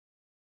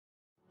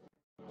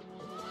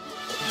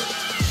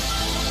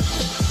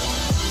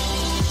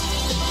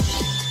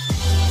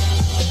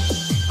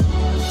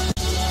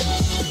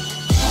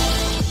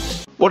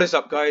What is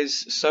up,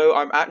 guys? So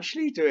I'm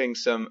actually doing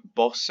some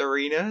boss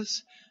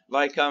arenas,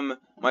 like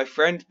my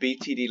friend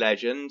BTD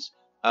Legend.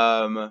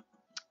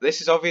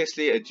 This is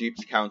obviously a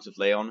duped account of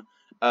Leon,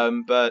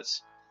 but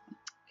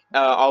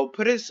I'll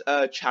put his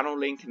channel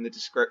link in the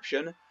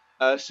description.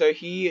 So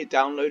he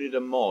downloaded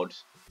a mod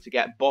to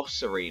get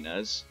boss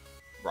arenas,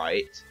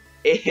 right,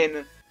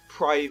 in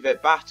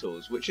private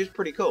battles, which is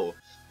pretty cool.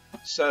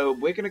 So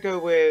we're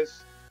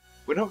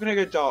not gonna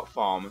go Dark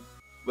Farm.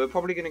 We're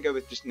probably gonna go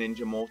with just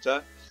Ninja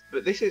Mortar.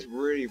 But this is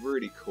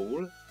really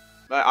cool.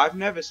 Like, I've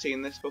never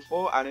seen this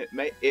before, and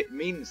it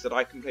means that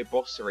I can play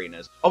boss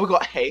arenas. Oh, we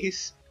got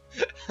Haze.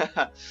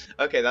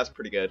 Okay, that's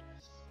pretty good.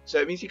 So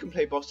it means you can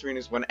play boss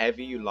arenas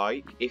whenever you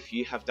like if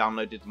you have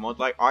downloaded the mod.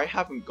 Like, I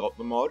haven't got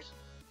the mod,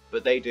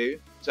 but they do.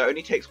 So it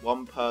only takes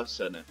one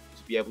person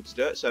to be able to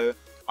do it. So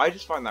I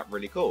just find that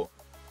really cool.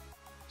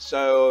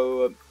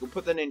 So we'll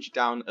put the ninja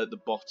down at the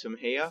bottom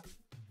here.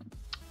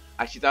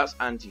 Actually, that's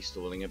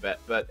anti-stalling a bit,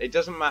 but it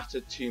doesn't matter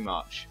too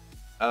much.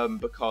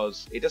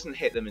 Because it doesn't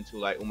hit them until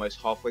like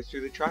almost halfway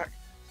through the track.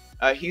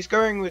 He's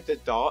going with the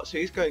dart, so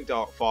he's going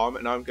Dark Farm,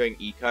 and I'm going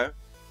Eco.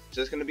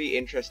 So it's going to be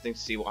interesting to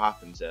see what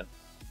happens here.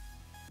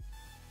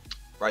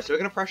 Right, so we're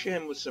going to pressure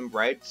him with some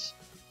reds.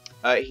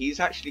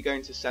 He's actually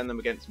going to send them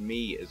against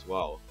me as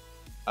well.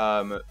 So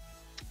I'm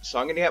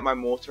going to get my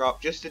mortar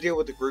up just to deal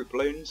with the group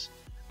Bloons.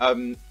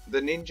 The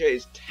ninja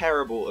is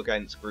terrible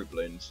against group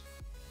Bloons.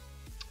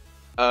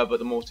 But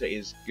the mortar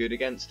is good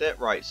against it.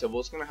 Right, so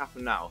what's going to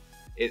happen now?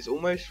 It's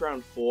almost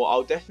round 4.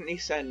 I'll definitely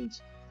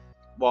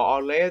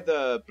I'll layer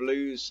the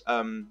blues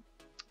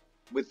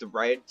with the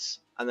reds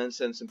and then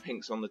send some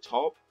pinks on the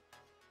top.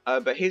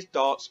 But his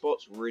dart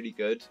spot's really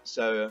good,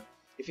 so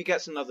if he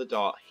gets another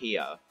dart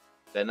here,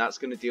 then that's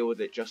going to deal with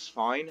it just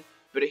fine.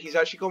 But he's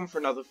actually gone for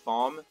another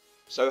farm,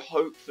 so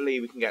hopefully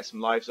we can get some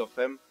lives off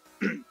him.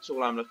 That's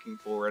all I'm looking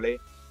for, really.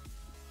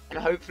 And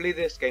hopefully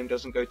this game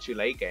doesn't go too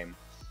late game.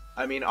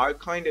 I mean, I've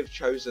kind of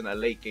chosen a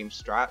late game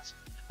strat,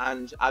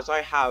 and as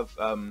I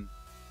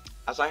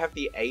have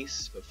the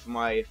ace for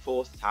my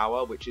 4th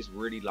tower, which is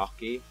really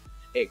lucky,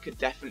 it could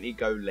definitely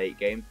go late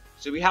game.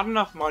 So we had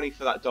enough money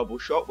for that double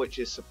shot, which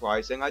is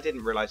surprising. I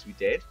didn't realise we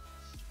did.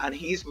 And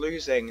he's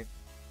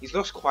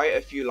lost quite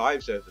a few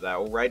lives over there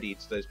already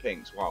to those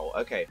pinks. Wow,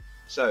 okay.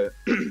 So,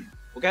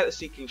 we'll get the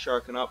Seeking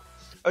Shuriken up.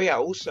 Oh yeah,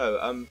 also,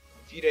 a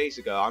few days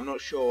ago, I'm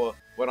not sure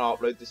when I'll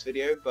upload this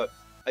video, but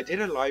I did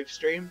a live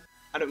stream,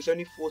 and it was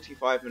only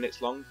 45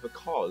 minutes long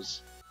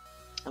because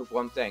of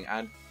one thing.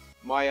 And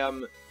my,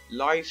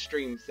 live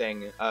stream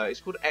thing, it's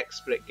called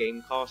XSplit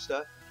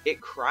Gamecaster.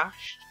 It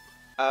crashed.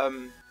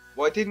 I'm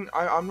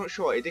not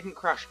sure, it didn't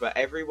crash, but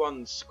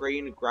everyone's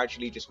screen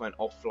gradually just went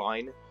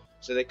offline,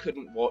 so they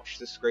couldn't watch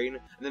the screen,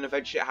 and then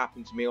eventually it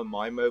happened to me on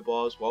my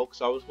mobile as well,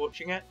 because I was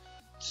watching it.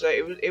 So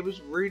it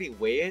was really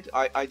weird.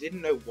 I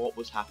didn't know what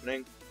was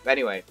happening. But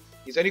anyway,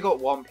 he's only got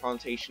 1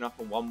 plantation up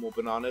and 1 more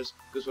bananas,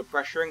 because we're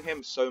pressuring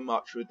him so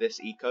much with this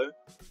eco.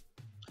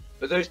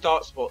 But those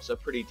dark spots are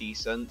pretty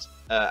decent,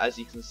 as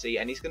you can see,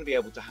 and he's going to be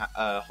able to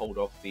hold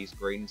off these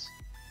greens.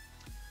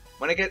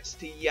 When it gets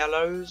to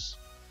yellows,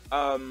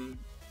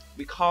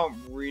 we can't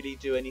really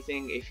do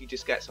anything if he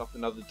just gets up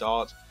another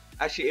dart.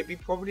 Actually, it'd be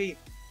probably,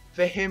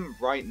 for him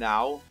right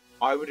now,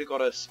 I would have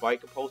got a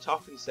Spiker Pult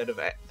up instead of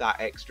that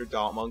extra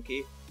Dart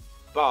Monkey.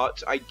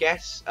 But I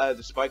guess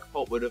the Spiker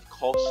Pult would have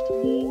cost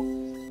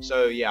more.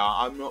 So yeah,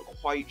 I'm not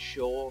quite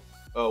sure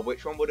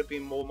which one would have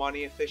been more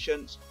money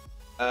efficient.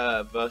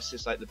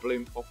 Versus like the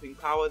balloon popping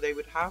power they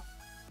would have.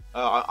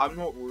 I'm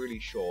not really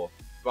sure,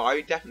 but I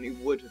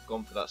definitely would have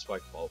gone for that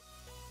Spike Bolt.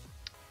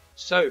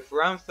 So for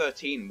round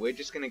 13, we're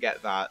just going to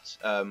get that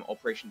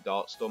Operation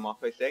Dartstorm up,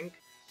 I think.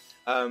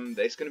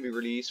 It's going to be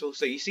really useful.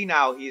 So you see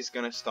now he's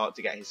going to start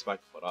to get his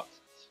Spike Bolt up.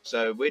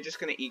 So we're just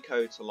going to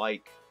eco to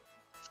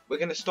we're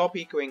going to stop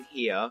ecoing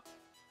here,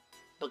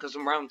 because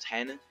in round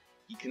 10,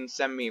 you can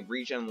send me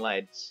regen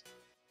leads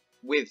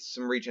with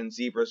some regen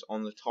zebras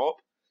on the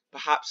top.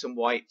 Perhaps some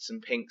whites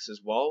and pinks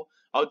as well.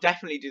 I'll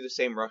definitely do the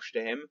same rush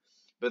to him,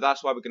 but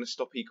that's why we're going to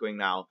stop ecoing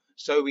now,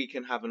 so we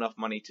can have enough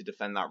money to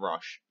defend that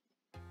rush.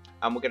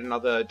 And we'll get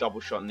another double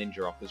shot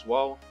ninja up as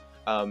well,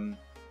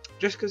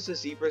 just because the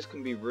zebras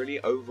can be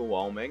really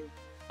overwhelming.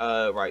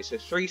 Right, so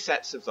 3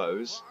 sets of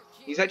those.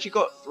 He's actually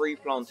got 3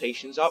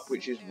 plantations up,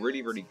 which is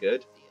really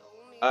good.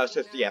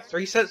 So yeah,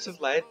 3 sets of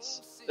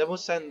leads. Then we'll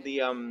send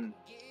the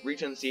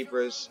regen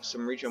zebras,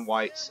 some regen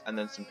whites, and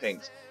then some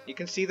pinks. You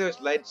can see those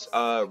leads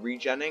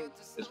regenning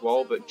as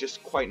well, but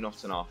just quite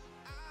not enough.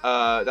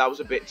 That was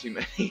a bit too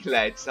many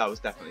leads. That was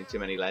definitely too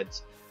many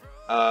leads.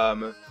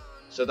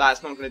 So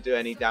that's not going to do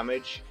any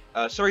damage.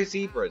 Sorry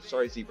zebras.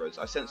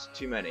 I sensed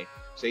too many.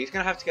 So he's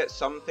going to have to get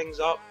some things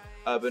up,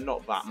 but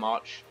not that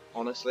much.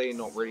 Honestly,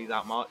 not really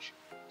that much.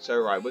 So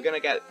right, we're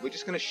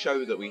just going to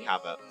show that we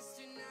have it.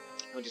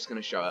 We're just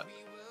going to show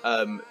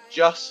it.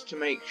 Just to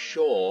make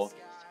sure.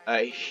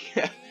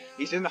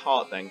 He's doing the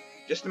heart thing,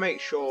 just to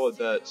make sure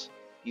that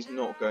he's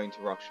not going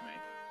to rush me.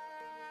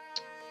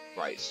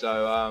 Right,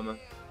 so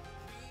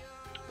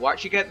we'll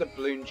actually get the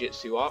Bloon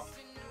Jitsu up,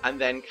 and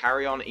then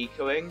carry on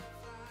ecoing,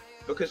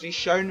 because we've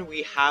shown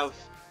we have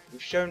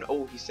We've shown,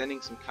 oh, he's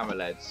sending some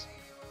Cameleds.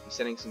 He's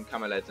sending some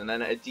Cameleds, and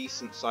then a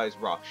decent sized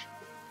rush.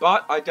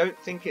 But I don't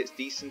think it's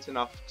decent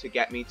enough to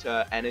get me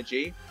to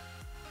energy.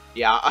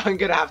 Yeah, I'm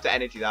going to have to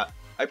energy that.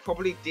 I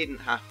probably didn't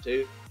have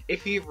to.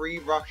 If he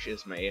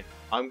re-rushes me,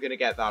 I'm going to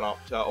get that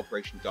up to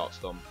Operation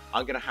Dartstorm.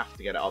 I'm going to have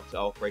to get it up to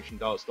Operation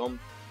Dartstorm,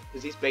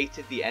 because he's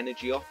baited the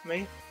energy off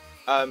me.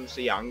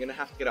 So yeah, I'm going to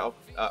have to get it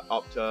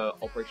up to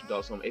Operation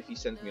Dartstorm if he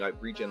sends me like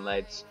regen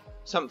leads,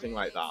 something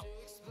like that.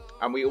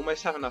 And we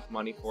almost have enough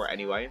money for it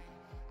anyway.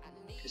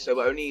 So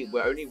we're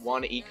only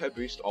one eco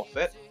boost off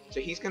it.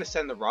 So he's going to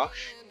send the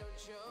rush.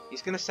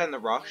 He's going to send the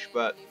rush,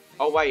 but...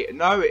 Oh wait,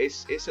 no,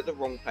 it's at the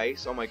wrong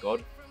place. Oh my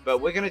god. But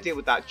we're going to deal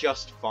with that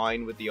just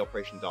fine with the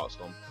Operation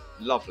Dartstorm.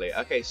 Lovely.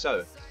 Okay,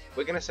 so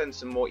we're going to send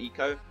some more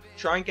eco.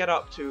 Try and get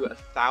up to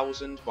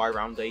 1,000 by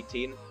round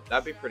 18.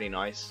 That'd be pretty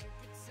nice.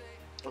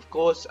 Of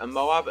course, a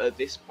Moab at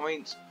this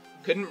point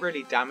couldn't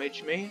really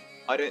damage me,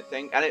 I don't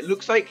think. And it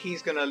looks like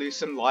he's going to lose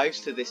some lives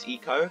to this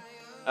eco.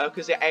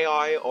 Because the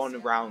AI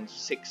on round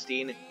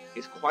 16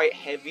 is quite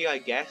heavy, I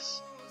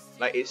guess.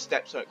 Like, it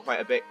steps up quite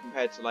a bit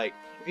compared to, like,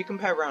 if you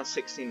compare round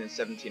 16 and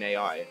 17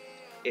 AI,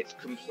 it's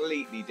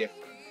completely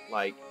different.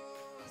 Like,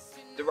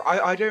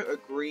 I don't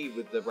agree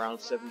with the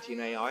round 17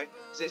 AI,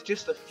 because it's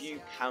just a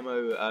few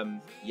camo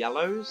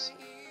yellows,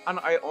 and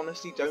I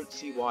honestly don't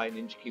see why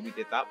Ninja Kiwi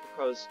did that,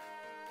 because,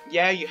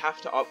 yeah, you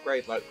have to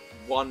upgrade, like,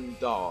 1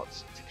 dart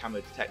to camo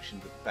detection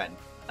to defend,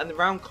 and the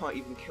round can't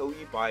even kill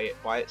you by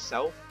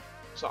itself,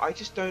 so I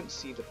just don't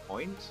see the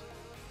point.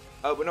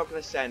 We're not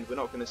going to send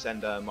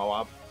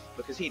Moab,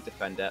 because he'd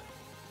defend it,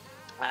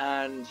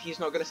 and he's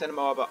not going to send a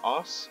Moab at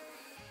us.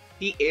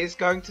 He is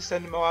going to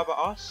send a Moab at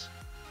us.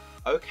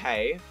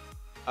 Okay.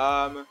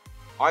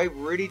 I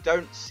really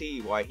don't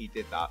see why he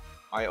did that.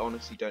 I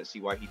honestly don't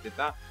see why he did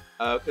that.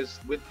 Because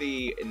with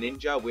the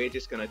ninja, we're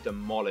just going to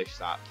demolish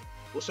that.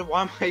 Also,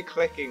 why am I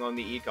clicking on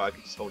the eco? I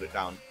could just hold it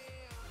down.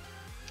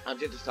 I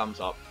did the thumbs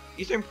up.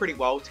 He's doing pretty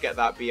well to get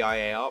that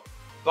BIA up.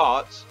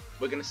 But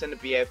we're going to send a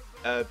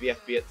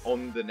BFB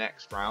on the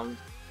next round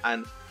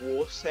and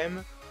force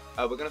him.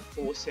 We're going to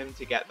force him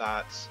to get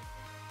that,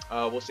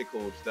 what's it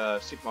called? The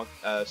Super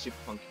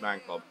Funky Man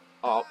Club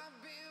up.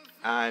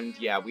 And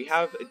yeah, we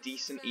have a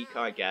decent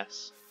eco, I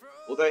guess.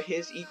 Although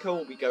his eco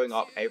will be going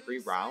up every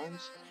round.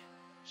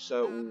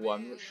 So, ooh,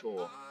 I'm not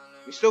sure.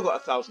 We still got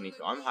 1,000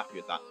 eco. I'm happy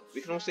with that.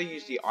 We can also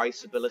use the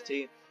ice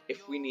ability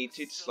if we need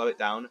to slow it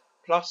down.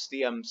 Plus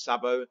the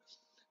Sabo.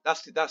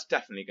 That's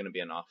definitely going to be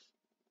enough.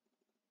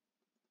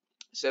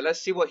 So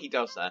let's see what he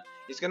does there.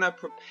 He's going to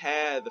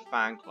prepare the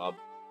fan club.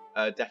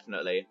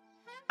 Definitely.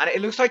 And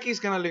it looks like he's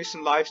going to lose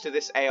some lives to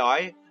this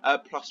AI.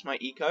 Plus my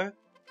eco.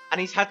 And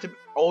he's had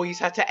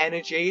to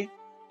energy.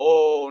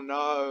 Oh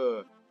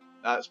no,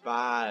 that's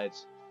bad.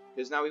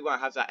 Because now we won't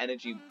have that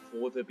energy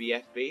for the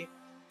BFB,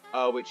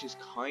 which is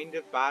kind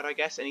of bad, I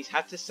guess. And he's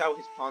had to sell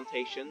his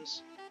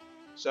plantations.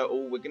 So,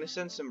 oh, we're going to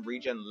send some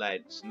regen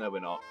leads. No,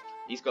 we're not.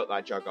 He's got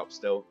that jug up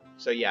still.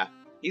 So yeah,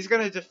 he's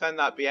going to defend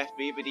that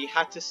BFB, but he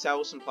had to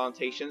sell some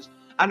plantations.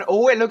 And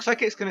oh, it looks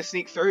like it's going to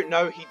sneak through.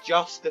 No, he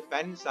just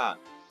defends that.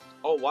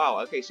 Oh wow,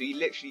 okay, so he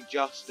literally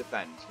just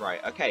defends.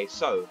 Right, okay,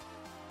 so...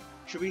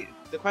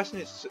 the question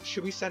is,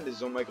 should we send a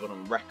Zomegod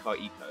and wreck our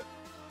eco?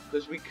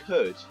 Because we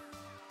could.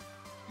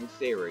 In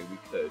theory, we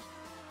could.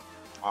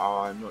 Oh,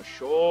 I'm not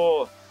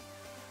sure.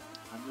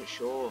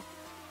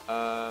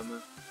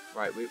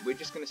 Right, we're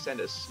just going to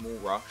send a small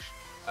rush.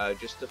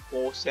 Just to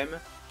force him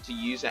to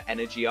use an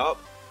energy up.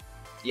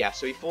 Yeah,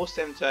 so we forced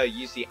him to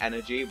use the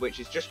energy, which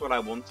is just what I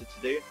wanted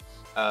to do.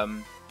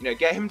 You know,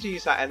 get him to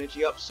use that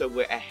energy up so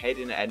we're ahead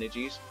in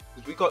energies.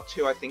 Because we got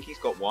 2, I think he's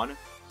got 1.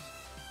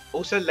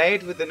 Also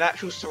layered with the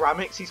natural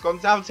ceramics, he's gone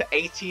down to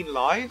 18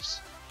 lives.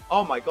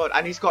 Oh my god,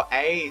 and he's got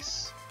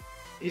ace.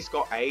 He's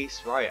got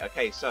ace, right,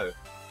 okay, so.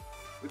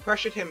 We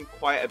pressured him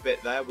quite a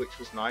bit there, which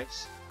was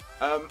nice.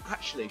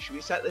 Actually, should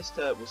we set this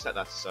to, we'll set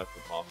that to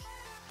circle path.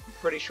 I'm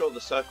pretty sure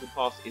the circle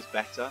path is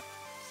better.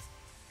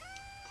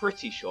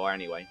 Pretty sure,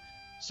 anyway.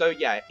 So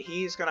yeah,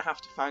 he's going to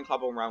have to fan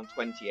club on round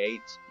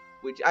 28.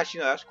 Which, actually,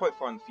 no, that's quite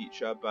far in the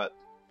future, but...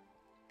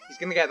 he's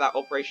going to get that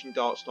Operation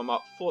Dartstorm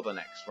up for the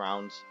next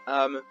round.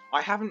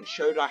 I haven't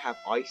showed I have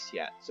ice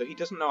yet, so he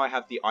doesn't know I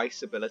have the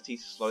ice ability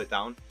to slow it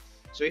down.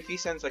 So if he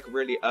sends like a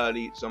really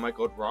early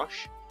Zomegod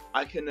rush,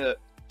 I can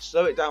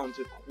slow it down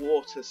to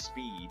quarter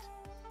speed,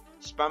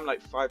 spam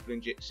like 5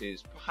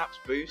 Bloonjitsus, perhaps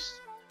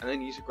boost, and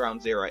then use a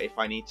ground 0 if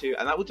I need to,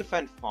 and that will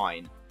defend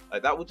fine.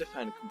 Like, that will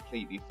defend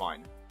completely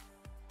fine.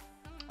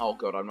 Oh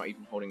god, I'm not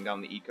even holding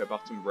down the eco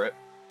button, rip.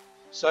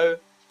 So...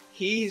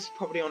 he's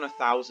probably on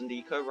 1,000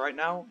 eco right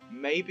now,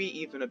 maybe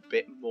even a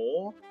bit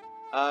more.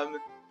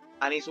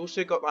 And he's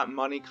also got that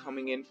money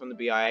coming in from the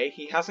BIA.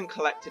 He hasn't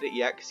collected it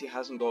yet because he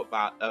hasn't got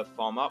that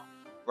farm up.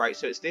 Right,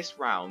 so it's this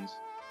round.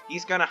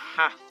 He's going to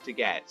have to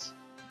get...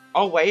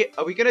 oh wait,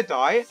 are we going to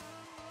die?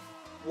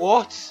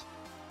 What?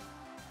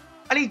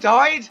 And he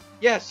died?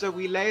 Yeah, so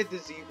we layered the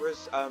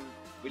zebras.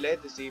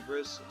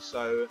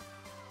 So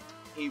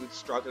he would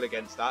struggle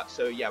against that.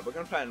 So yeah, we're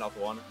going to play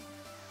another one.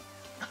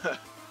 That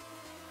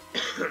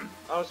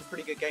was a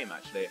pretty good game,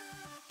 actually.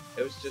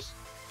 It was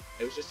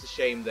just a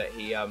shame that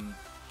he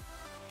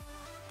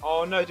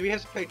Oh no, do we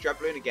have to play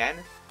Bloon again?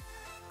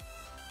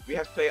 We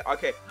have to play.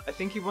 Okay, I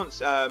think he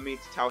wants me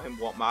to tell him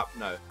what map.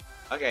 No.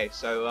 Okay,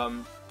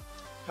 so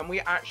can we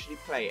actually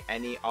play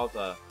any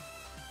other?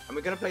 Am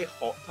we gonna play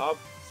Hot Tub?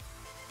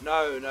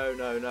 No, no,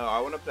 no, no. I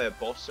want to play a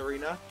boss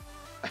arena.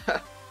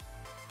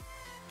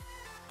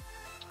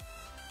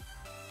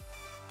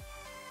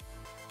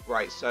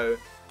 Right, so.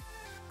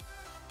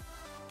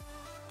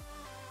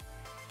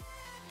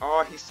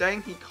 Oh, he's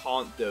saying he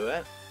can't do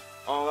it.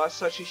 Oh, that's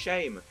such a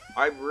shame.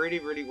 I really,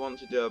 really want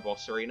to do a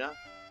boss arena.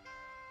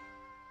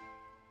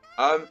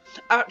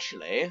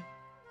 Actually,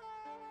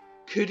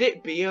 could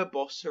it be a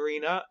boss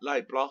arena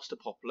like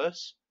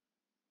Blastopopolis?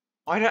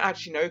 I don't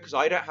actually know because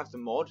I don't have the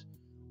mod.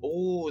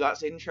 Oh,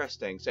 that's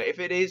interesting. So if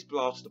it is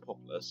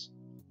Blastopopolis,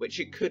 which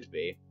it could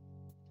be,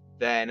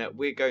 then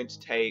we're going to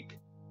take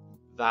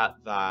that.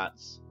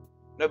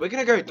 No, we're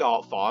gonna go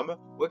Dart Farm.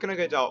 We're gonna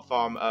go Dart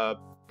Farm.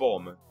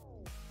 Bomb.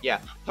 Yeah,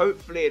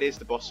 hopefully it is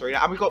the boss arena.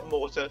 And we got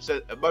Mortar,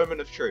 so a moment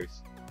of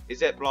truth.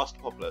 Is it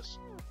Blastopopolis?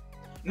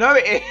 No,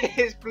 it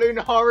is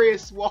Bloonharia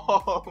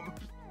Swamp!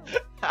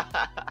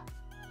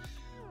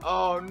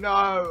 Oh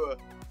no!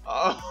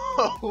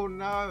 Oh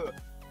no!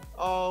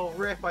 Oh,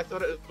 rip, I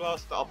thought it was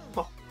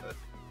Blastopopolis.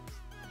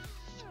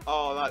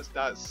 Oh,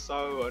 that's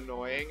so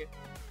annoying.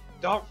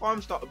 Dart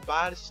Farm's not a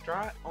bad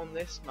strat on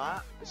this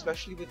map,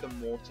 especially with the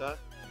Mortar.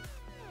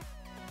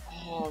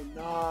 Oh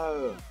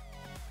no!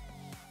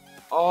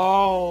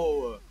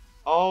 Oh!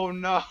 Oh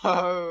no!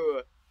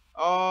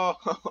 Oh!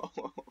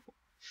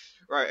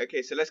 Right,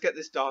 okay, so let's get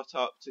this dart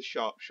up to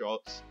sharp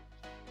shots.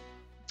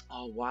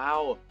 Oh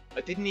wow! I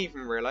didn't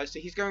even realise. So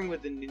he's going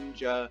with the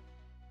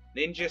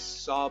ninja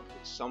sub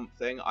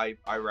something, I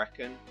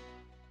reckon.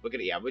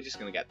 We're just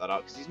gonna get that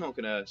up because he's not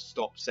gonna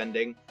stop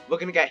sending. We're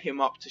gonna get him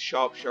up to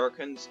sharp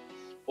shurikens,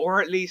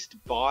 or at least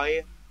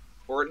buy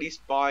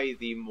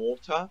the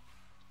mortar.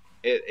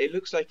 It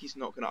looks like he's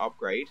not gonna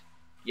upgrade.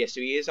 Yeah, so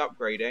he is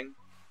upgrading.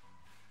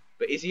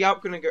 But is he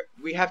up gonna go?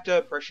 We have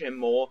to pressure him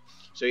more,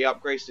 so he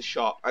upgrades to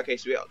sharp. Okay,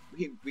 so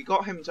we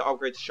got him to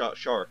upgrade to sharp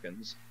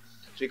shurikens,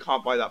 so he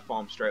can't buy that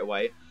farm straight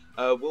away.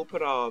 We'll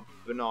put our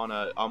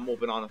more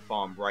banana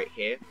farm right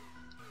here,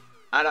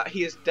 and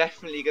he is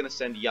definitely gonna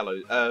send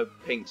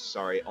pinks,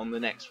 sorry, on the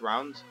next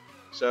round.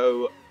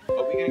 So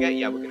are we gonna get?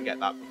 Yeah, we're gonna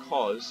get that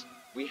because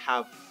we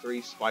have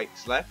 3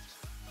 spikes left.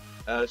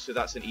 So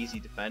that's an easy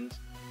defend.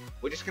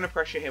 We're just gonna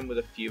pressure him with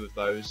a few of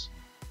those,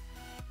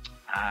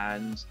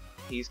 and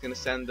he's going to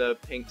send the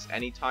pinks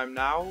anytime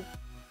now.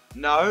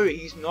 No,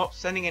 he's not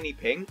sending any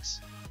pinks.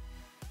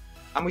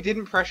 And we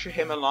didn't pressure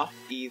him enough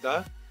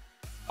either.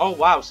 Oh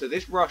wow, so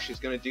this rush is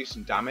going to do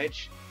some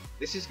damage.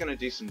 This is going to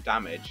do some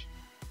damage.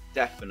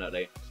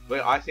 Definitely.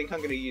 But I think I'm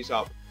going to use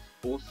up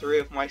all 3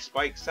 of my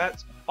spike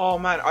sets. Oh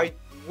man, I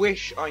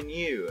wish I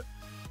knew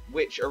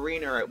which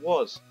arena it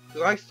was.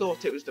 Because I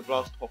thought it was the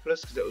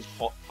Blastopopolis because it was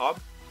Hot Tub.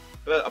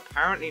 But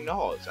apparently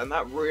not. And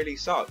that really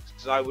sucks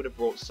because I would have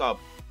brought sub.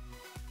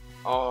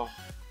 Oh,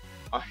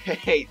 I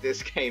hate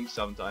this game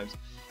sometimes.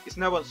 It's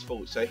no one's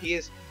fault. So he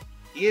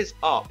is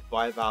up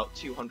by about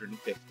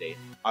 250,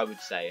 I would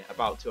say,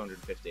 about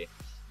 250.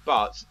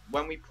 But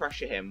when we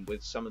pressure him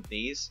with some of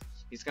these,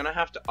 he's gonna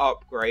have to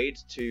upgrade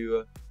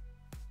to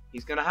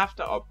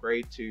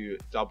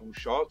double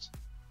shot.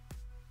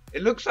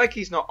 It looks like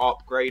he's not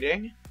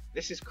upgrading.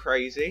 This is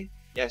crazy.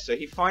 Yeah, so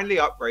he finally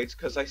upgrades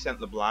because I sent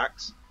the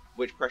blacks,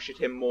 which pressured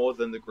him more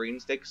than the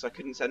greens did because I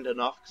couldn't send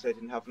enough because I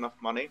didn't have enough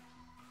money.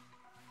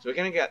 So we're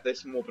going to get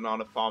this more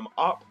banana farm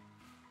up.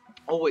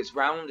 Oh, it's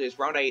round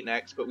 8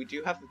 next, but we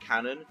do have the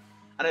cannon.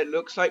 And it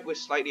looks like we're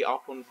slightly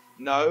up on...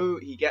 No,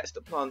 he gets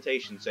the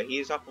plantation, so he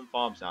is up on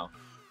farms now.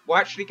 We'll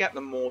actually get the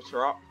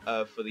mortar up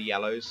for the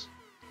yellows,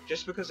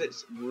 just because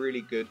it's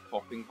really good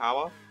popping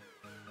power.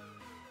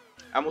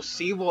 And we'll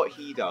see what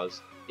he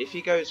does. If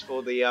he goes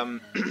for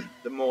the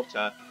the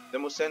mortar,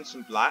 then we'll send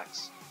some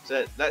blacks.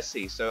 So let's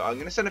see. So I'm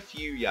going to send a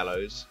few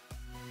yellows.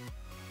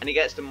 And he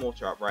gets the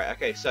mortar up, right?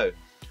 Okay, so...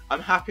 I'm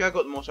happy I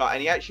got the mortar,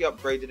 and he actually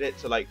upgraded it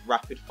to like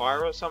rapid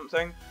fire or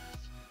something.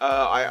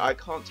 I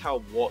can't tell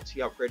what he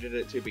upgraded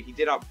it to, but he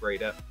did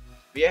upgrade it.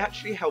 But yeah,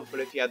 actually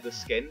helpful if he had the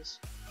skins,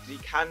 because you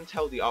can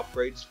tell the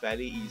upgrades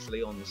fairly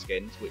easily on the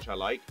skins, which I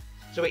like.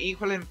 So we're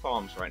equal in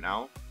farms right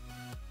now.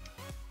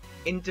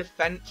 In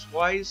defense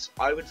wise,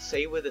 I would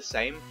say we're the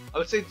same. I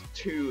would say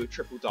 2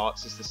 triple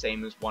darts is the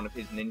same as one of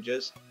his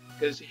ninjas,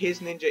 because his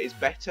ninja is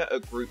better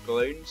at group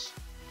balloons.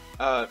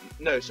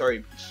 No,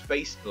 sorry,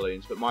 space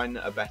balloons, but mine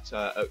are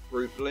better at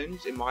group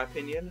balloons, in my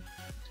opinion.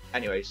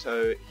 Anyway,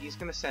 so he's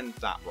going to send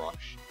that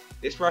rush.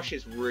 This rush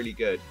is really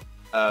good.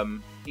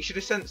 He should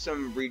have sent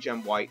some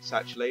regen whites,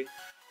 actually.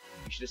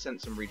 He should have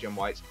sent some regen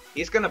whites.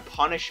 He's going to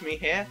punish me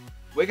here.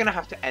 We're going to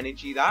have to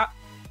energy that.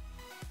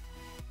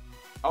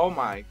 Oh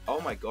my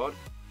god.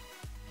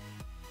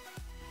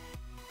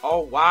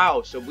 Oh,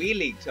 wow, so we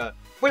leaked her.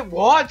 Wait,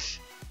 what?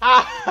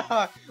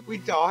 We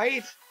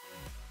died?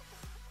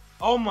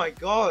 Oh my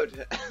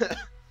god.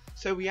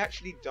 So we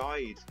actually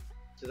died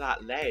to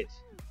that lead.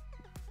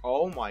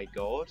 Oh my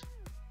god.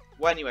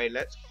 Well, anyway,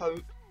 let's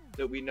hope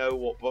that we know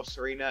what boss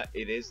arena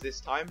it is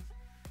this time.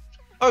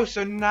 Oh,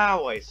 so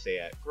now I see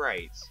it.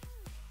 Great.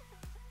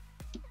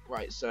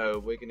 Right, so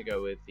we're gonna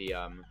go with the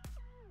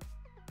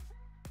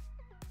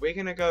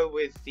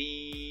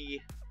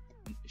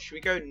should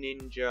we go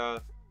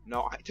ninja?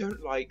 No, I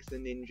don't like the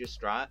ninja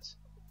strat.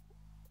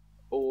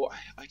 Or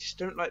I just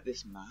don't like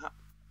this map.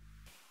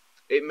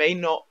 It may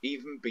not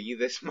even be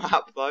this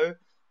map though.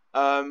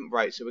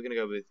 Right, so we're gonna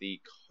go with the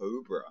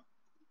Cobra.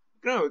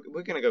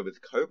 We're gonna go with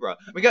Cobra.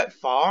 We get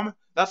farm.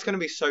 That's gonna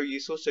be so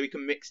useful. So we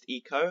can mixed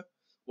eco.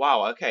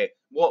 Wow. Okay.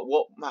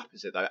 What map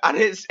is it though? And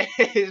it's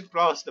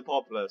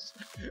Blastopopolis.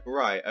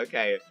 Right.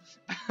 Okay.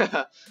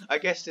 I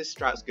guess this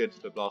strat's good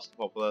for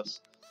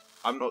Blastopopolis.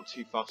 I'm not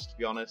too fussed to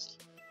be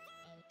honest.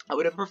 I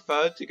would have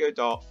preferred to go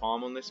Dart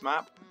Farm on this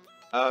map.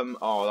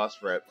 Oh,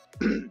 that's rip.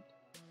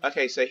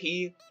 Okay, so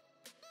he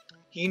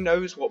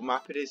knows what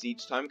map it is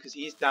each time because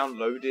he's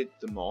downloaded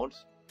the mod.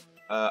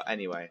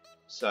 Anyway,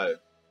 so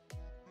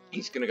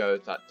he's gonna go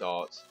with that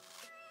dart.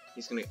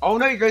 He's gonna. Oh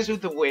no, he goes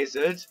with the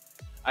wizard.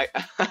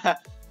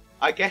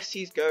 I guess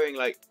he's going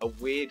like a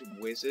weird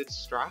wizard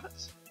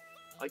strat.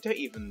 I don't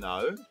even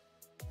know.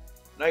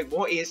 Like,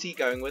 what is he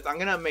going with? I'm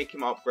gonna make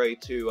him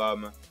upgrade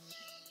to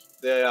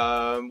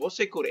what's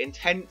it called?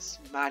 Intense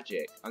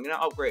Magic. I'm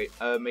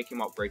gonna make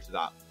him upgrade to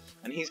that,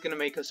 and he's gonna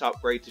make us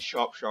upgrade to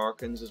Sharp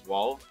Shurikens as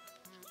well.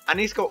 And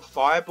he's got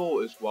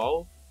Fireball as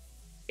well.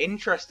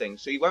 Interesting.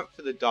 So he went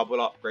for the double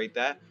upgrade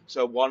there.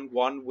 So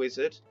 1/1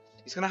 wizard.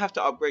 He's gonna have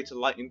to upgrade to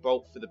Lightning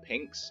Bolt for the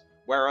pinks,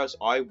 whereas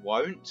I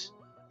won't,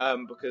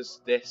 because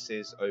this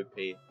is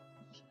OP.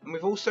 And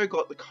we've also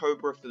got the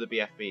Cobra for the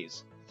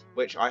BFBs,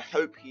 which I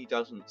hope he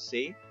doesn't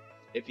see.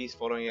 If he's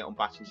following it on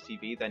Battles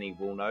TV, then he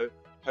will know.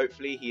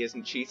 Hopefully he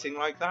isn't cheating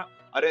like that.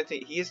 I don't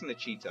think he isn't a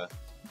cheater.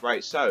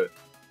 Right, so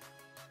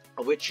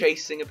we're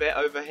chasing a bit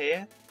over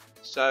here.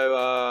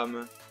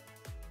 So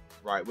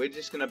right, we're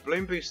just gonna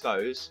Bloon boost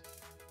those.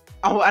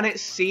 Oh, and it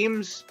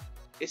seems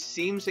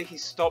that he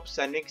stopped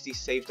sending because he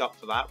saved up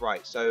for that.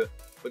 Right, so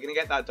we're gonna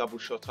get that double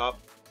shot up.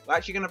 We're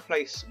actually gonna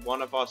place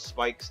one of our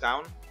spikes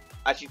down.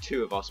 Actually,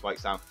 two of our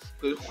spikes down,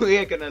 because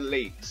we're gonna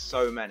leak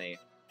so many.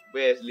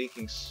 We're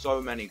leaking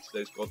so many to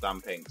those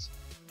goddamn pinks.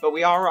 But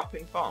we are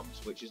upping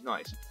farms, which is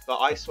nice. But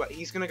I swear,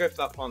 he's going to go for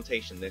that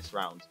plantation this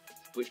round,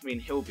 which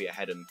means he'll be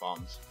ahead in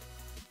farms.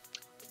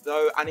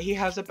 Though, and he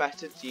has a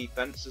better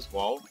defense as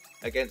well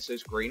against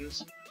those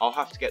greens. I'll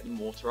have to get the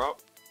mortar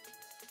up.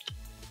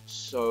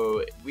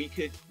 So we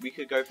could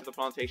go for the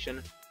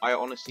plantation. I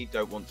honestly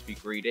don't want to be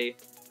greedy,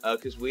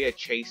 because we are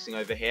chasing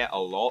over here a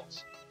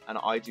lot, and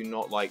I do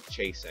not like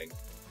chasing.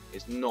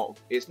 It's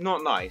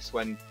not nice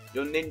when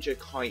your ninja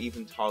can't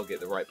even target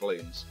the right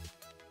balloons.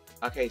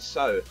 Okay,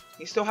 so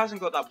he still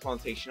hasn't got that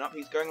plantation up.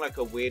 He's going like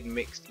a weird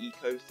mixed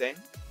eco thing.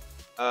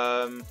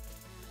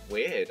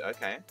 Weird.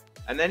 Okay,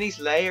 and then he's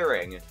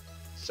layering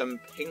some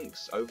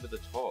pinks over the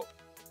top.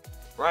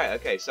 Right.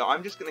 Okay, so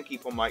I'm just gonna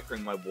keep on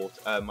microing my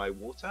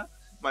mortar.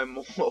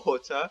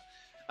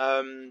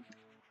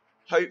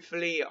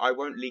 Hopefully I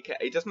won't leak it.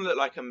 It doesn't look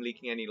like I'm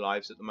leaking any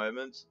lives at the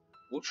moment.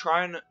 We'll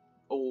try and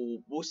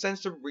we'll send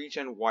some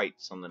regen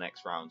whites on the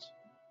next round.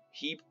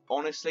 He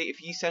honestly, if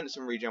he sent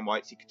some regen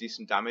whites, he could do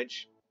some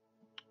damage.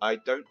 I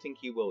don't think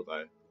he will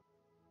though.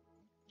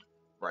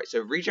 Right, so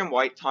regen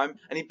white time,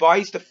 and he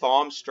buys the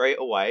farm straight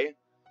away.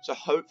 So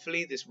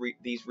hopefully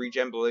these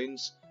regen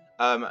balloons,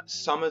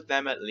 some of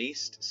them at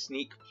least,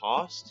 sneak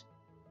past.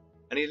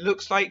 And it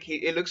looks like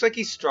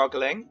he's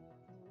struggling.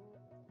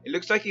 It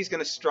looks like he's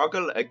going to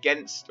struggle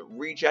against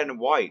regen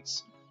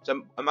whites.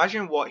 So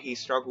imagine what he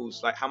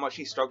struggles, like how much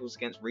he struggles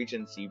against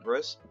regen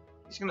zebras.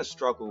 He's going to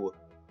struggle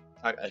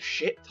like a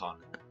shit ton.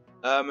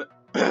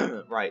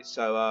 Right,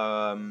 so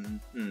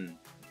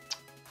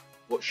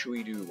what should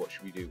we do? What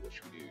should we do? What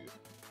should we do?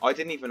 I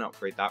didn't even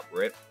upgrade that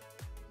rip.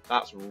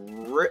 That's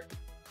rip.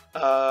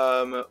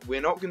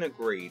 We're not gonna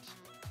greed.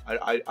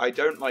 I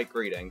don't like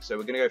greeding, so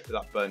we're gonna go for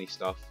that Bernie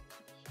stuff.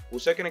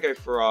 Also gonna go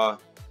for a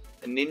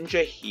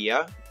ninja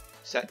here.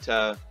 Set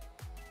to.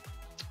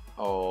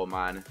 Oh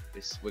man,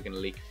 we're gonna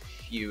leak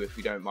a few if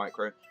we don't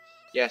micro.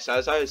 Yeah, so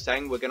as I was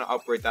saying, we're gonna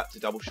upgrade that to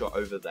double shot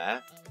over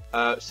there.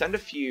 Send a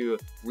few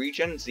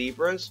regen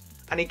zebras,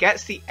 and he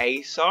gets the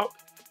ace up.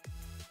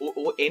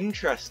 Or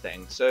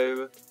interesting.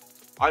 So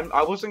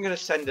I wasn't going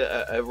to send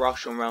a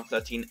rush on round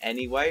 13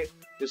 anyway.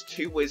 There's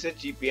two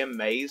wizards. You'd be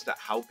amazed at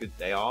how good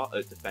they are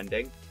at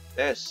defending.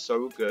 They're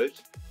so good.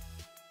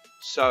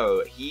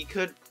 So he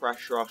could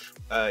pressure us.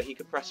 I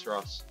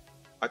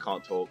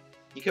can't talk.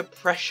 He could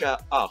pressure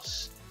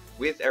us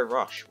with a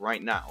rush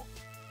right now.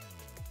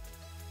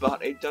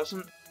 But it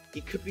doesn't.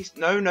 He could be.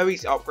 No,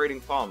 he's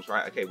upgrading farms.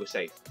 Right. Okay, we're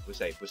safe. We're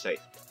safe.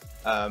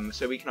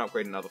 So we can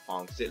upgrade another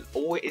farm.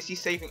 Is he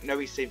saving? No,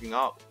 he's saving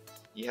up.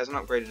 He hasn't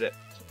upgraded it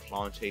to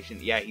plantation.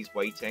 Yeah, he's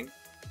waiting.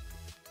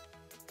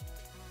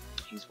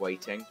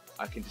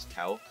 I can just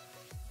tell.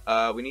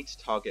 We need to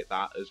target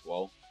that as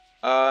well.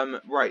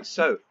 Right,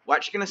 so we're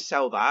actually going to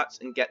sell that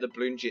and get the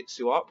Bloon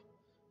Jitsu up.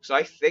 So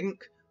I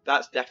think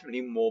that's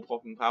definitely more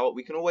popping power.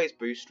 We can always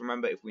boost,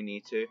 remember, if we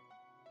need to.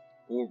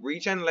 Or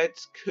regen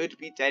leads could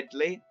be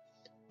deadly,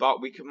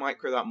 but we could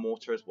micro that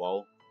mortar as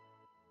well.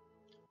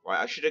 Right,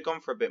 I should have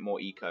gone for a bit more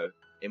eco,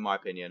 in my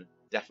opinion.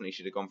 Definitely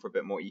should have gone for a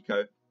bit more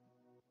eco.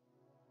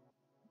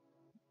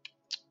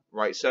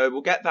 Right, so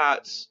we'll get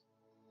that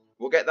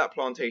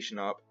plantation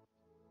up.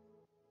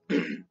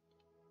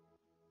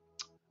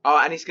 Oh,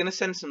 and he's gonna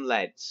send some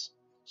leads.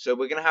 So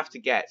we're gonna have to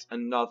get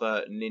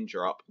another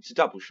ninja up. It's a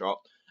double shot.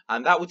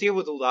 And that will deal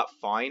with all that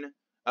fine.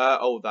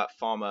 Oh, that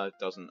farmer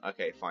doesn't.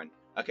 Okay, fine.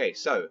 Okay,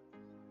 so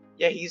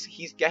yeah, he's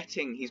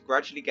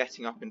gradually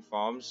getting up in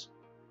farms.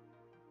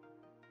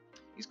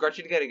 He's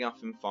gradually getting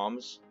up in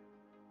farms.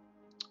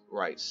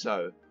 Right,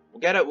 so we'll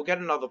get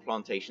another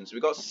plantation. So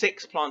we've got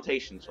 6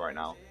 plantations right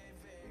now.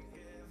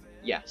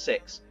 Yeah,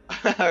 6.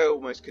 I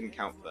almost couldn't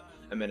count for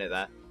a minute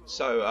there.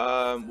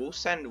 So we'll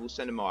send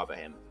a Moab at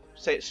him.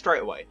 Say it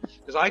straight away,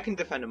 because I can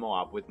defend a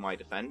Moab with my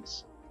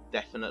defense,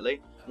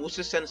 definitely. We'll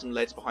also send some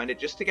leads behind it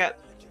just to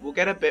we'll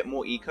get a bit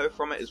more eco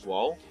from it as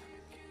well.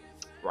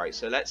 Right,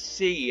 so let's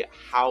see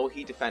how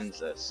he defends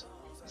this.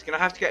 He's gonna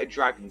have to get a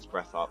Dragon's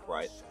Breath up,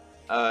 right?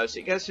 So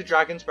he gets the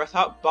Dragon's Breath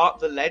up, but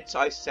the leads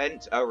I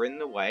sent are in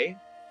the way.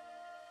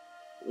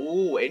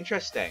 Ooh,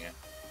 interesting.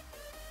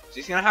 So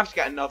he's gonna have to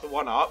get another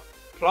one up,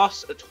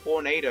 plus a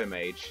Tornado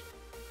Mage.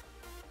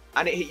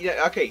 And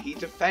okay, he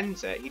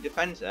defends it. He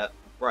defends it.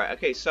 Right,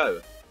 okay,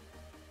 so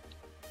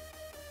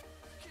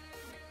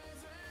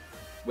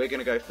we're going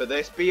to go for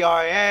this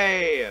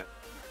BIA.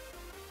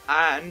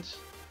 And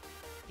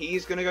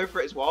he's going to go for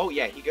it as well.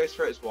 Yeah, he goes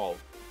for it as well.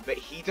 But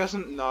he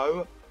doesn't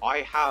know I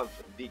have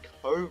the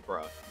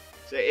Cobra.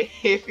 So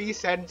if he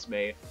sends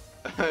me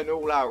an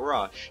all-out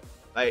rush,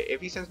 like if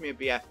he sends me a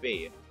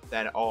BFB,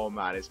 then oh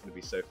man, it's going to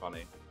be so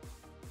funny.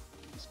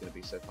 It's going to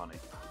be so funny.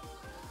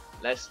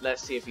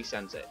 Let's see if he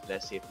sends it.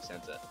 Let's see if he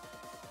sends it.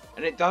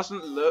 And it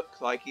doesn't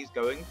look like he's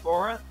going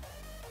for it.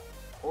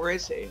 Or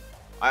is he?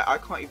 I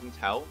can't even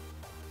tell.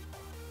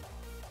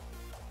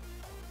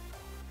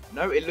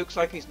 No, it looks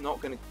like he's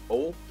not going to...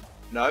 Oh,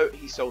 no,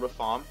 he sold a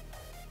farm.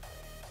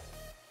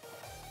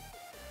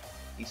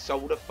 He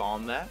sold a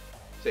farm there.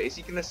 So is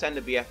he going to send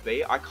a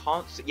BFB? I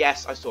can't see...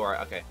 Yes, I saw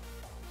it. Okay.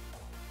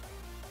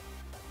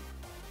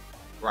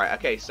 Right,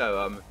 okay,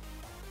 so...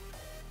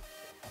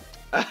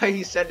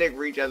 he's sending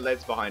regen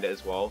leads behind it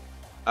as well.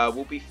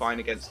 We'll be fine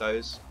against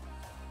those.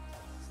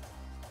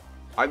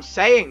 I'm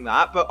saying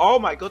that, but oh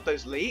my god,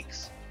 those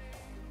leaks.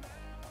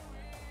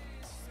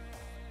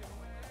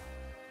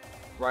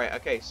 Right,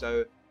 okay,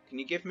 so can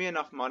you give me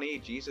enough money?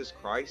 Jesus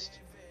Christ.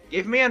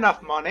 Give me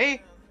enough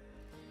money?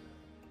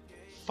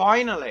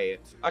 Finally.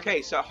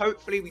 Okay, so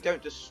hopefully we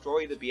don't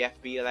destroy the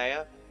BFB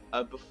layer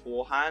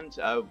beforehand,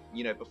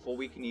 you know, before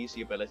we can use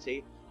the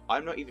ability.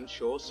 I'm not even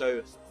sure,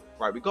 so...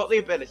 Right, we got the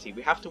ability.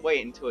 We have to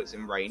wait until it's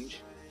in range.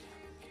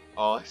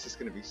 Oh, this is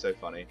going to be so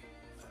funny.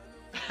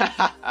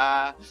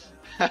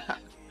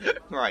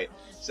 Right,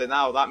 so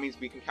now that means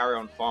we can carry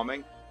on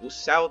farming. We'll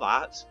sell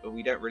that, but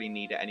we don't really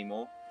need it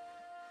anymore.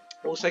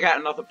 Also get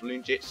another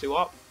Bloon Jitsu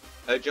up,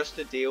 just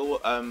to deal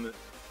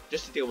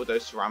with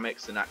those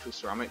ceramics, the natural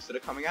ceramics that are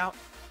coming out.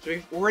 So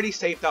we've already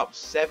saved up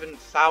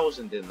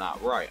 7,000 in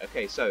that. Right,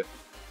 okay, so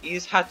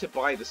he's had to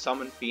buy the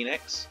Summon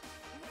Phoenix,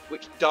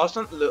 which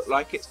doesn't look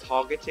like it's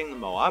targeting the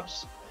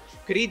Moabs.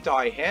 Could he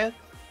die here?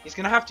 He's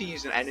going to have to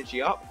use an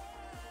energy up.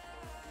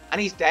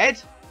 And he's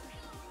dead?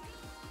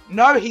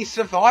 No, he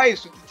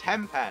survives with the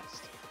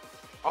Tempest.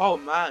 Oh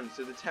man,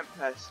 so the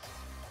Tempest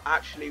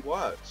actually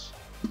works.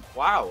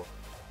 Wow.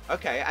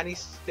 Okay, and he's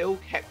still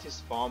kept his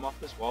farm up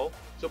as well.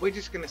 So we're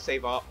just going to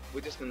save up.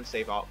 We're just going to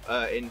save up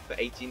in for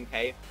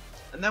 18k.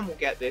 And then we'll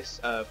get this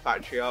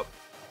factory up.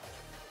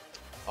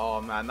 Oh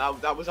man,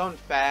 that was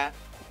unfair.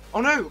 Oh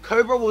no,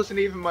 Cobra wasn't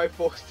even my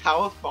 4th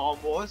tower, farm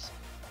was.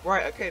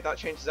 Right, okay, that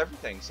changes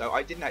everything. So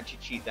I didn't actually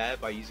cheat there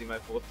by using my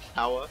 4th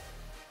tower.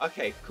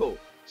 Okay, cool.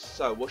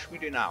 So what should we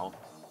do now?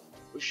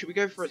 Should we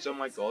go for a Oh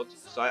My God?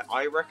 So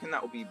I reckon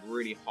that would be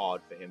really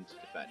hard for him to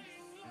defend.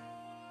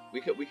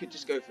 We could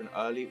just go for an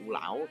early all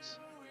out.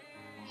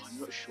 Oh, I'm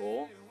not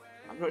sure.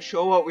 I'm not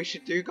sure what we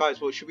should do,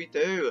 guys. What should we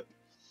do?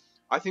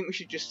 I think we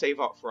should just save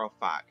up for our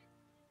FAQ.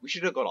 We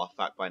should have got our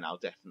FAQ by now,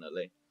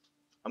 definitely.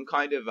 I'm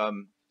kind of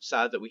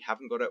sad that we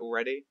haven't got it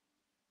already.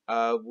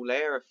 We'll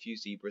layer a few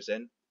zebras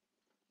in,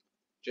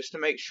 just to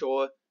make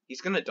sure.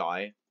 He's gonna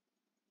die.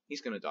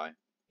 He's gonna die.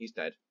 He's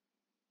dead.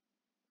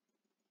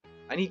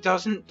 And he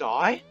doesn't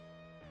die?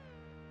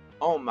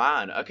 Oh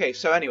man. Okay,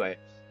 so anyway,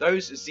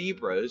 those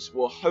zebras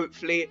will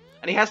hopefully...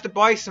 And he has to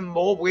buy some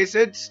more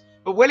wizards.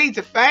 But will he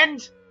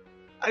defend?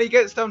 And he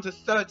gets down to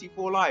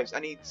 34 lives.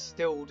 And he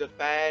still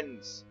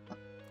defends.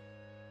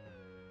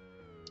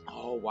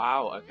 Oh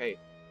wow, okay.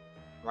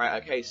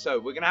 Right, okay, so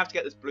we're going to have to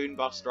get this Bloon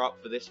Buster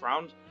up for this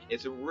round.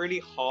 It's a really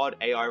hard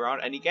AI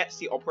round. And he gets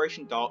the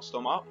Operation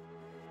Darkstorm up.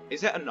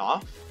 Is it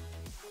enough?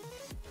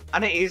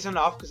 And it is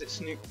enough because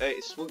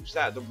it swoops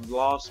out at the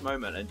last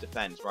moment and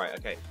defends. Right,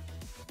 okay.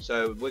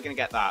 So we're going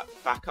to get that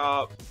FAQ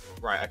up.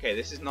 Right, okay,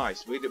 this is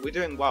nice. We're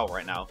doing well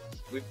right now.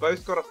 We've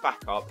both got a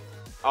FAQ up.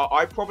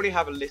 I probably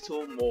have a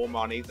little more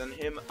money than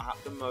him at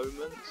the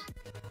moment.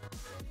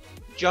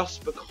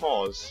 just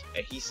because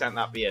he sent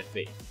that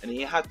BFB, and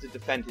he had to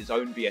defend his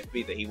own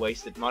BFB that he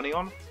wasted money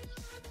on.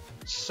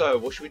 So,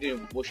 what should we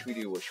do? What should we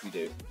do? What should we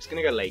do? It's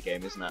gonna go late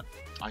game, isn't it?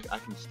 I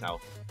can just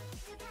tell.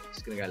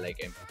 It's gonna go late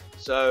game.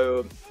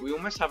 So, we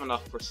almost have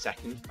enough for a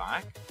second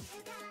back.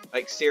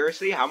 Like,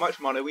 seriously, how much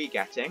money are we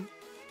getting?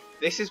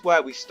 This is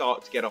where we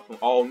start to get off.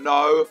 Oh,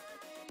 no!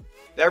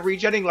 They're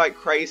regenning like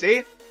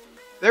crazy.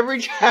 They're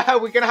we're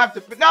gonna have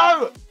to...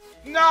 No!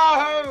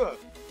 No!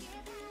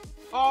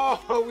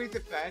 Oh, we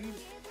defend.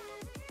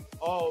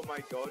 Oh, my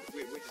God.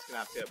 We're just gonna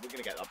have to... We're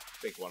gonna get that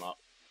big one up.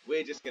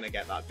 We're just gonna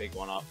get that big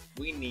one up.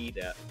 We need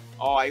it.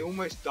 Oh, I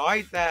almost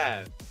died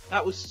there.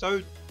 That was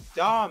so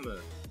dumb.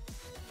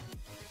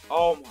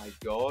 Oh my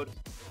god.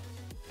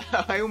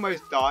 I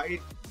almost died.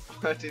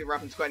 I did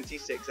around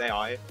 26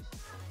 AI.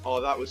 Oh,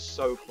 that was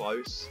so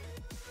close.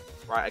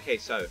 Right, okay,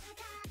 so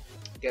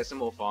get some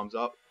more farms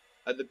up.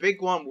 The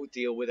big one will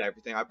deal with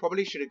everything. I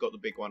probably should have got the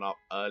big one up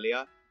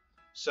earlier.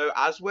 So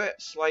as we're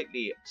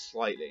slightly,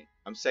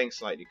 I'm saying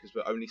slightly because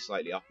we're only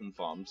slightly up on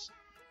farms.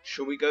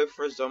 Should we go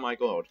for a Oh my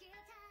god?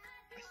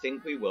 I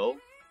think we will.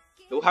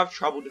 He'll have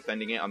trouble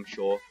defending it, I'm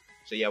sure.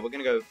 So yeah, we're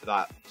going to go for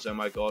that Oh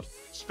my god.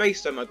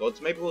 Space Oh my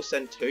gods. Maybe we'll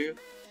send 2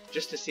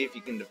 just to see if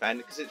you can defend.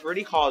 Because it's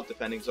really hard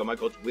defending Oh my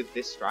gods with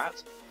this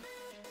strat.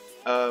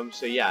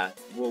 So yeah,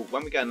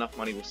 when we get enough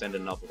money, we'll send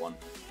another one.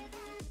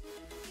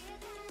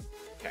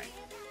 Okay.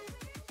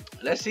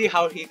 Let's see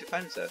how he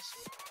defends this.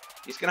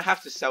 He's going to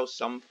have to sell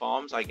some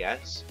farms, I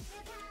guess.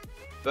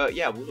 But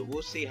yeah,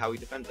 we'll see how he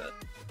defends it.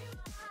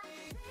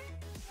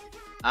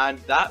 And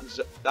that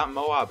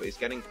Moab is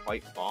getting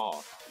quite far.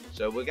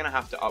 So we're going to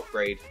have to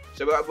upgrade.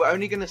 So we're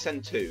only going to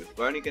send 2.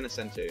 We're only going to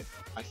send 2.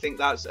 I think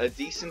that's a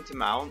decent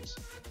amount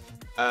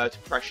to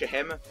pressure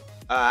him.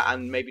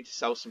 And maybe to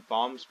sell some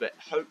farms. But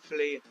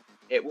hopefully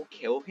it will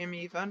kill him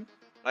even.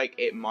 Like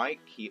it might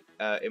keep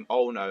him.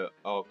 Oh no.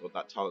 Oh god,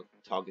 that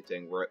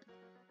targeting rip.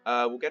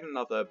 We'll get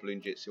another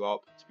Bloon Jitsu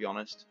up, to be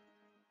honest.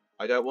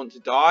 I don't want to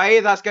die.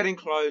 That's getting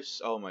close.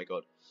 Oh my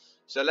god.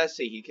 So let's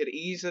see. He could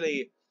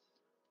easily...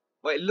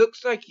 Well, it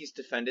looks like he's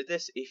defended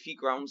this if he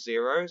ground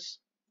zeros.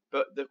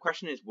 But the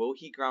question is, will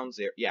he ground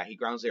zero? Yeah, he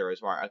ground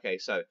zeros. Right. Okay.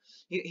 So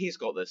he's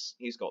got this.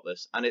 He's got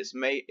this, and it's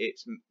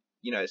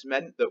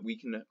meant that we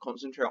can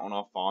concentrate on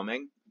our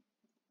farming.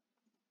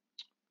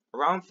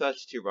 Around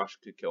 32 rush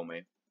could kill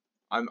me.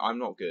 I'm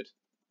not good.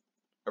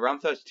 Around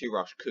 32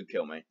 rush could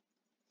kill me.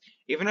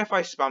 Even if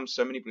I spam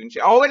so many balloons.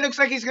 Oh, it looks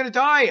like he's gonna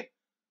die.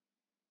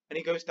 And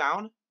he goes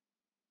down.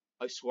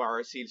 I swear,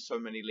 I see so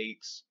many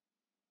leaks.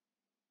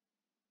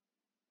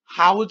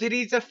 How did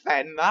he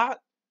defend that?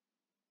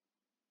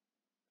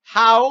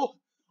 How?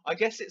 I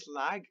guess it's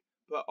lag,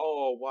 but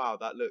oh wow,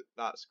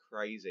 that's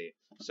crazy.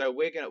 So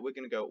we're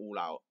gonna go all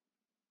out.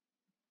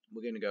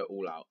 We're gonna go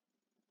all out.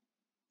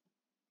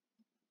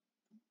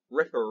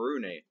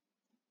 Ripperoonie.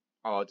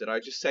 Oh, did I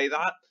just say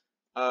that?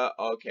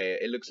 Okay.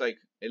 It looks like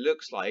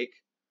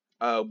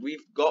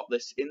we've got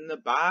this in the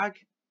bag.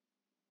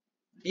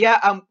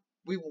 Yeah.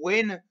 We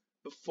win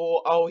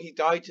before. Oh, he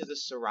died to the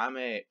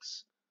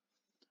ceramics.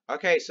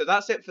 Okay, so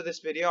that's it for this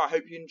video. I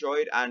hope you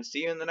enjoyed, and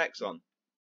see you in the next one.